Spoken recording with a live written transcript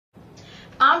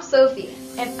I'm Sophie.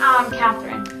 And I'm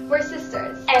Catherine. We're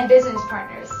sisters and business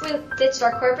partners. We ditched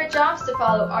our corporate jobs to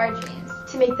follow our dreams.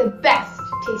 To make the best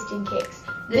tasting cakes.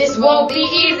 This won't be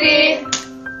easy!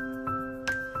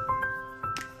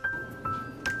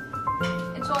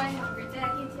 Enjoy. Have a great day.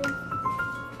 You too.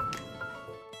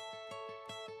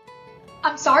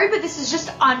 I'm sorry, but this is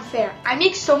just unfair. I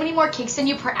make so many more cakes than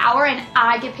you per hour and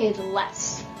I get paid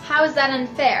less. How is that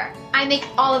unfair? I make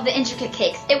all of the intricate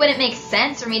cakes. It wouldn't make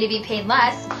sense for me to be paid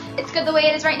less. It's good the way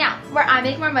it is right now, where I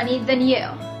make more money than you.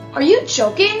 Are you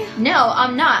joking? No,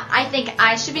 I'm not. I think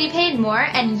I should be paid more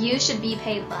and you should be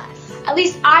paid less. At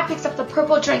least I picked up the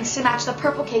purple drinks to match the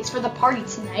purple cakes for the party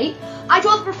tonight. I do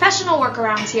all the professional work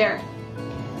around here.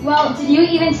 Well, did you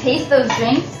even taste those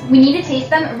drinks? We need to taste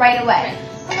them right away.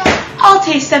 I'll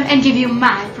taste them and give you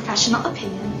my professional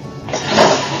opinion.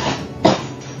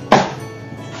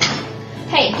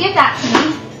 Hey, give that to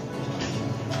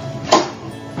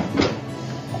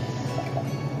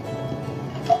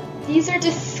me. These are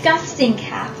disgusting,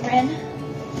 Catherine.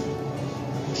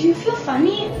 Do you feel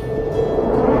funny?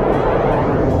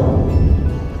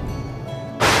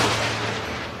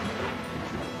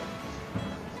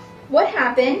 What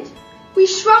happened? We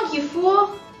shrunk, you fool.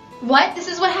 What? This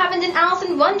is what happened in Alice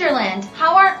in Wonderland.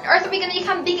 How on earth are we going to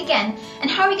become big again?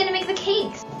 And how are we going to make the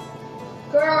cakes?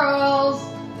 Girls,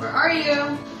 where are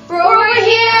you? We're over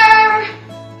here!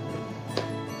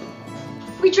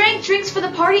 We drank drinks for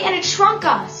the party and it shrunk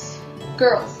us.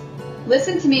 Girls,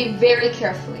 listen to me very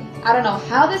carefully. I don't know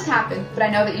how this happened, but I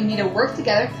know that you need to work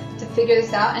together to figure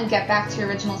this out and get back to your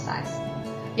original size.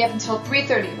 You have until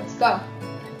 3:30. Let's go.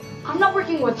 I'm not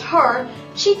working with her.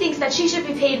 She thinks that she should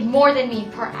be paid more than me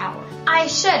per hour. I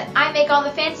should. I make all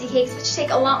the fancy cakes, which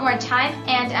take a lot more time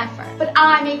and effort. But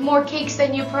I make more cakes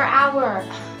than you per hour.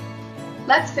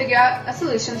 Let's figure out a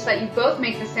solution so that you both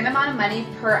make the same amount of money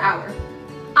per hour.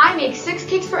 I make 6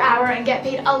 cakes per hour and get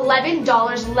paid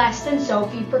 $11 less than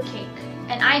Sophie per cake.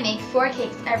 And I make 4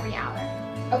 cakes every hour.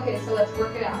 Okay, so let's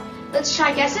work it out. Let's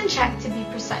try guess and check to be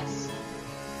precise.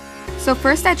 So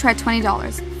first I tried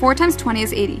 $20. 4 times 20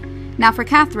 is 80. Now for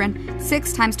Catherine,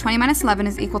 6 times 20 minus 11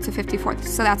 is equal to 54,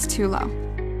 so that's too low.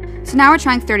 So now we're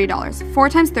trying $30. 4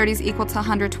 times 30 is equal to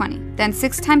 120. Then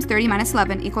 6 times 30 minus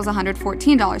 11 equals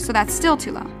 $114, so that's still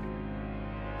too low.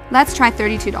 Let's try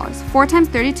 $32. 4 times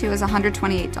 32 is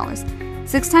 $128.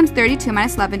 6 times 32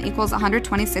 minus 11 equals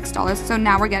 $126, so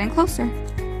now we're getting closer.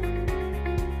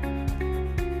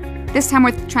 This time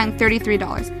we're trying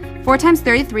 $33. 4 times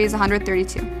 33 is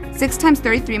 $132. 6 times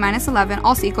 33 minus 11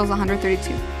 also equals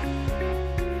 $132.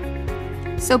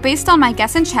 So based on my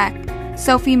guess and check,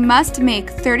 Sophie must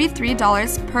make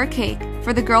 $33 per cake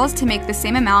for the girls to make the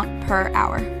same amount per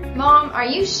hour. Mom, are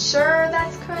you sure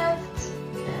that's correct?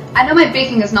 I know my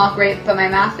baking is not great, but my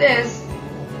math is.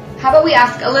 How about we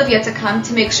ask Olivia to come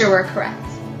to make sure we're correct?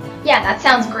 Yeah, that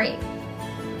sounds great.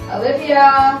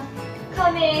 Olivia!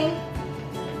 Coming.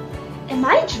 Am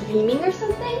I dreaming or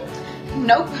something?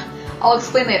 Nope. I'll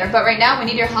explain later, but right now we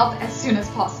need your help as soon as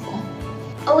possible.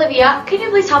 Olivia, can you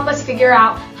please help us figure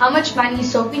out how much money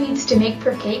Sophie needs to make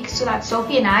per cake so that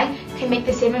Sophie and I can make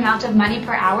the same amount of money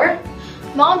per hour?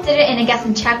 Mom did it in a guess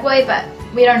and check way, but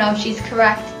we don't know if she's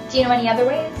correct. Do you know any other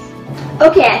ways?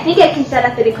 Okay, I think I can set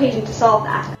up an equation to solve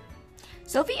that.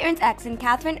 Sophie earns x and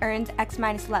Catherine earns x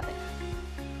minus 11.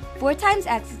 4 times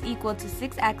x is equal to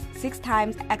 6x, 6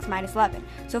 times x minus 11.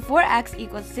 So 4x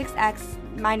equals 6x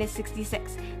minus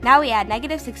 66. Now we add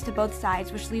negative 6 to both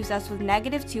sides, which leaves us with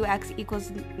negative 2x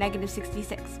equals negative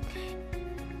 66.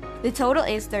 The total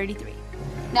is 33.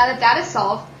 Now that that is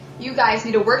solved, you guys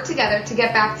need to work together to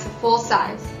get back to full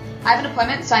size. I have an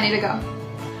appointment, so I need to go.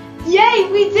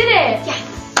 Yay, we did it! Yes!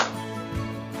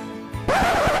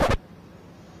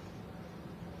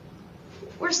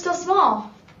 We're still small.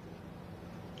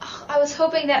 Oh, I was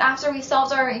hoping that after we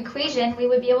solved our equation, we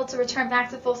would be able to return back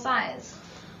to full size.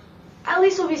 At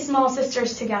least we'll be small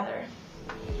sisters together.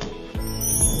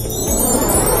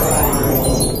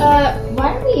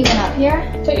 Why are we even up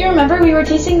here? Don't you remember we were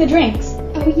tasting the drinks?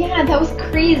 Oh yeah, that was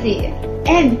crazy.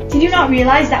 And did you not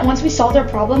realize that once we solved our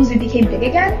problems, we became big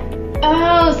again?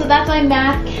 Oh, so that's why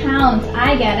math counts.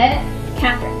 I get it.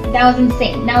 Catherine, that was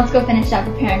insane. Now let's go finish up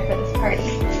preparing for this party.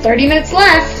 30 minutes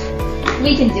left.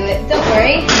 We can do it. Don't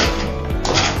worry.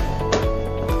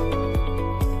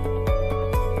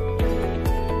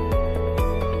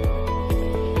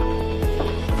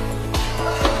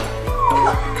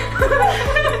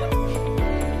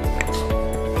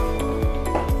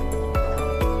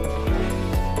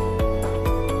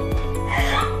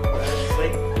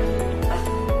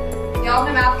 Y'all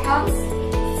know math counts?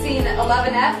 Scene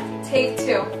 11F, take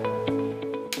 2.